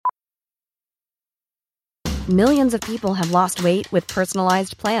Millions of people have lost weight with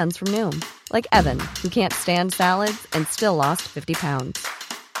personalized plans from Noom. Like Evan, who can't stand salads and still lost 50 pounds.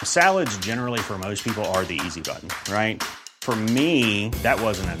 Salads generally for most people are the easy button, right? For me, that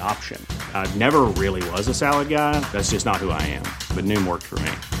wasn't an option. I never really was a salad guy. That's just not who I am. But Noom worked for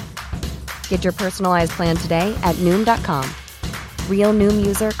me. Get your personalized plan today at Noom.com. Real Noom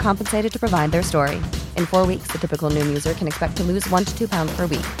user compensated to provide their story. In 4 weeks, the typical Noom user can expect to lose 1 to 2 pounds per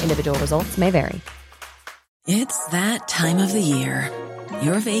week. Individual results may vary. It's that time of the year.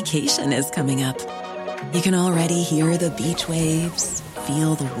 Your vacation is coming up. You can already hear the beach waves,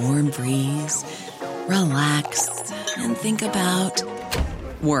 feel the warm breeze, relax, and think about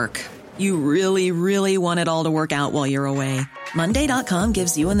work. You really, really want it all to work out while you're away. Monday.com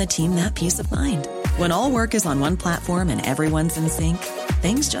gives you and the team that peace of mind. When all work is on one platform and everyone's in sync,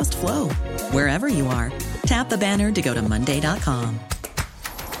 things just flow. Wherever you are, tap the banner to go to Monday.com.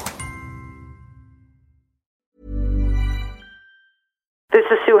 This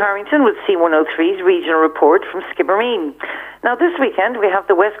is Sue Harrington with C103's Regional Report from Skibbereen. Now, this weekend we have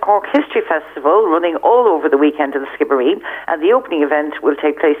the West Cork History Festival running all over the weekend in Skibbereen, and the opening event will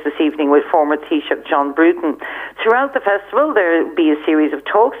take place this evening with former Taoiseach John Bruton. Throughout the festival there will be a series of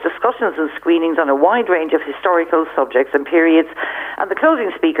talks, discussions and screenings on a wide range of historical subjects and periods, and the closing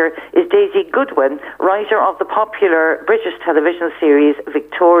speaker is Daisy Goodwin, writer of the popular British television series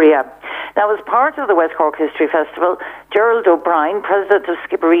Victoria. Now, as part of the West Cork History Festival, Gerald O'Brien, President of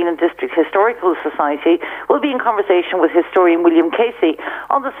Skibbereen and District Historical Society, will be in conversation with historian William Casey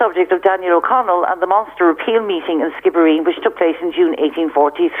on the subject of Daniel O'Connell and the Monster Repeal meeting in Skibbereen, which took place in June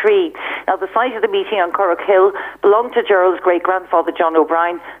 1843. Now, the site of the meeting on Curragh Hill belonged to Gerald's great-grandfather John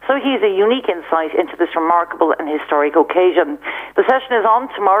O'Brien, so he has a unique insight into this remarkable and historic occasion. The session is on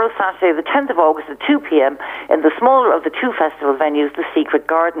tomorrow, Saturday, the 10th of August at 2 p.m. in the smaller of the two festival venues, the Secret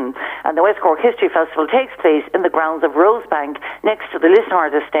Garden. And the West Cork History Festival takes place in the grounds of Rosebank, next to the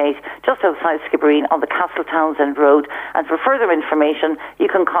Lisnard Estate, just outside Skibbereen on the Castle Townsend Road. And for further information, you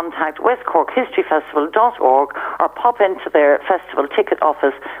can contact westcorkhistoryfestival.org or pop into their festival ticket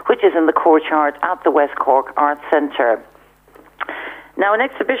office, which is in the courtyard at the West Cork Arts Centre. Now, an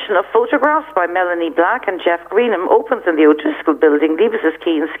exhibition of photographs by Melanie Black and Jeff Greenham opens in the O'Driscoll Building, Leavis'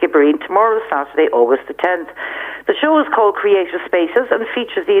 Quay in Skibbereen, tomorrow, Saturday, August the 10th. The show is called Creative Spaces and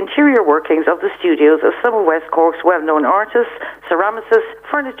features the interior workings of the studios of some of West Cork's well-known artists, ceramicists,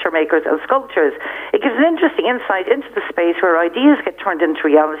 furniture makers and sculptors. It gives an interesting insight into the space where ideas get turned into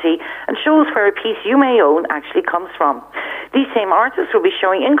reality and shows where a piece you may own actually comes from. These same artists will be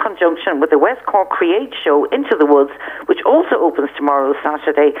showing in conjunction with the West Cork Create show Into the Woods, which also opens tomorrow,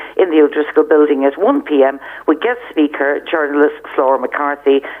 Saturday, in the O'Driscoll Building at 1 p.m. with guest speaker, journalist Flora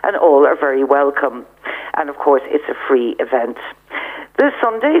McCarthy, and all are very welcome. And of course, it's a free event. This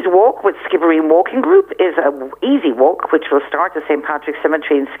Sunday's walk with Skibbereen Walking Group is an easy walk, which will start at St. Patrick's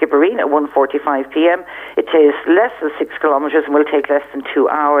Cemetery in Skibbereen at 1:45 p.m. It is less than 6 kilometres and will take less than 2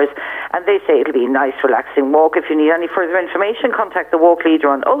 hours. And they say it'll be a nice, relaxing walk. If you need any further information, contact the walk leader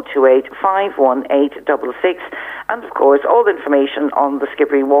on 028 518 66. And of course, all the information on the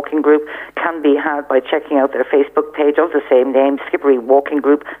Skibbereen Walking Group can be had by checking out their Facebook page of the same name,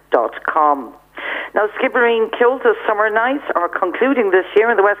 skibbereenwalkinggroup.com. Now, Skibbereen Kilda Summer Nights are concluding this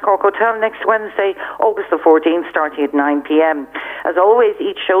year in the West Cork Hotel next Wednesday, August the 14th, starting at 9 p.m. As always,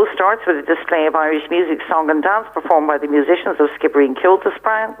 each show starts with a display of Irish music, song and dance performed by the musicians of Skibbereen Kilda's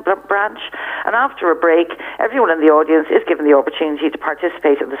branch. And after a break, everyone in the audience is given the opportunity to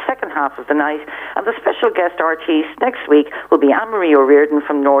participate in the second half of the night. And the special guest artiste next week will be Anne-Marie O'Riordan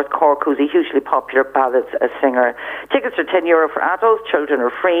from North Cork, who's a hugely popular ballads singer. Tickets are €10 for adults, children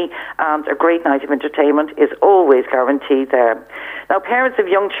are free, and a great night of entertainment is always guaranteed there. Now, parents of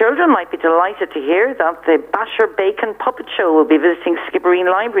young children might be delighted to hear that the Basher Bacon Puppet Show will be visiting Skibbereen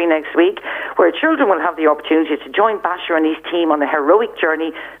Library next week, where children will have the opportunity to join Basher and his team on a heroic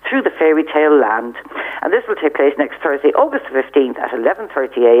journey through the fairy tale land. And this will take place next Thursday, August 15th at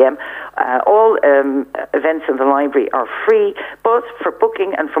 11:30 a.m. All events in the library are free, but for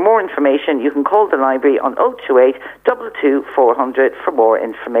booking and for more information, you can call the library on 028 22 400 for more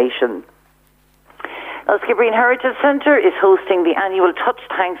information. Now, Skibbereen Heritage Centre is hosting the annual Touch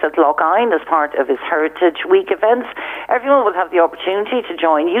Tanks at Lough Ine as part of its Heritage Week events. Everyone will have the opportunity to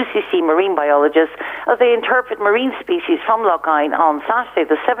join UCC marine biologists as they interpret marine species from Lough Ine on Saturday,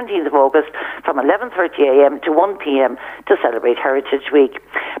 the 17th of August, from 11:30 a.m. to 1 p.m. to celebrate Heritage Week.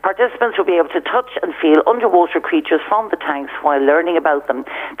 Participants will be able to touch and feel underwater creatures from the tanks while learning about them.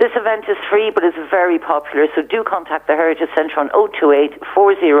 This event is free, but is very popular, so do contact the Heritage Centre on 028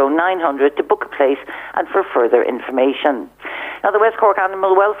 40 900 to book a place and for further information. Now, the West Cork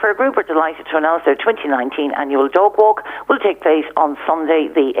Animal Welfare Group are delighted to announce their 2019 annual dog walk will take place on Sunday,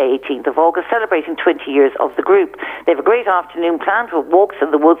 the 18th of August, celebrating 20 years of the group. They have a great afternoon planned with walks in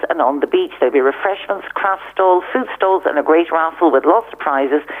the woods and on the beach. There'll be refreshments, craft stalls, food stalls, and a great raffle with lots of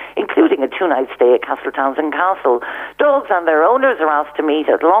prizes, including a 2-night stay at Castletownsend Castle. Dogs and their owners are asked to meet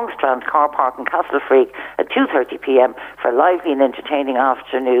at Longstrand Car Park in Castlefreak at 2:30pm for a lively and entertaining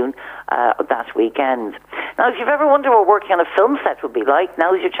afternoon that weekend. Now, if you've ever wondered what working on a film set would be like,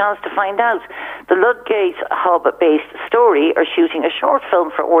 now's your chance to find out. The Ludgate Hub-based Story are shooting a short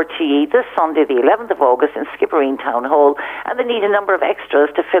film for RTE this Sunday, the 11th of August, in Skibbereen Town Hall, and they need a number of extras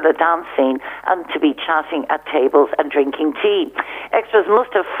to fill a dance scene and to be chatting at tables and drinking tea. Extras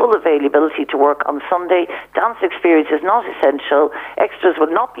must have full availability to work on Sunday. Dance experience is not essential. Extras will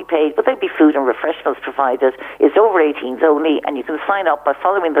not be paid, but there'll be food and refreshments provided. It's over 18s only, and you can sign up by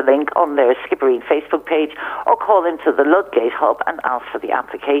following the link on their Skibbereen Facebook page or call into the Ludgate Hub and ask for the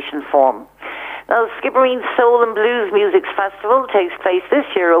application form. Now, Skibbereen Soul and Blues Music Festival takes place this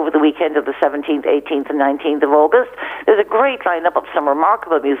year over the weekend of the 17th, 18th and 19th of August. There's a great lineup of some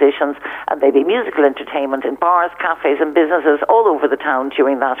remarkable musicians, and there'll be musical entertainment in bars, cafes and businesses all over the town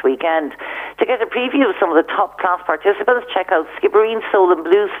during that weekend. To get a preview of some of the top-class participants, check out Skibbereen Soul and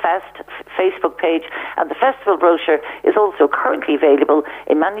Blues Fest Facebook page, and the festival brochure is also currently available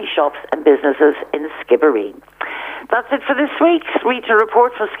in many shops and businesses in Skibbereen. That's it for this week's regional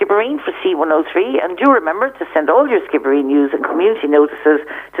report from Skibbereen for C103, and do remember to send all your Skibbereen news and community notices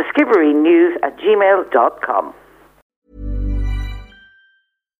to skibbereennews@gmail.com.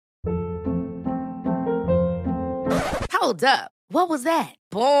 Hold up. What was that?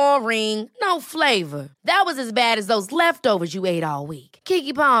 Boring. No flavor. That was as bad as those leftovers you ate all week.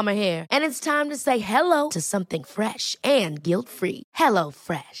 Keke Palmer here, and it's time to say hello to something fresh and guilt-free. Hello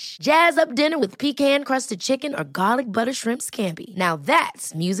Fresh. Jazz up dinner with pecan-crusted chicken or garlic butter shrimp scampi. Now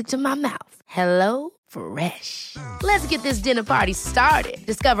that's music to my mouth. Hello Fresh. Let's get this dinner party started.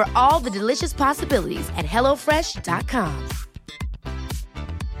 Discover all the delicious possibilities at HelloFresh.com.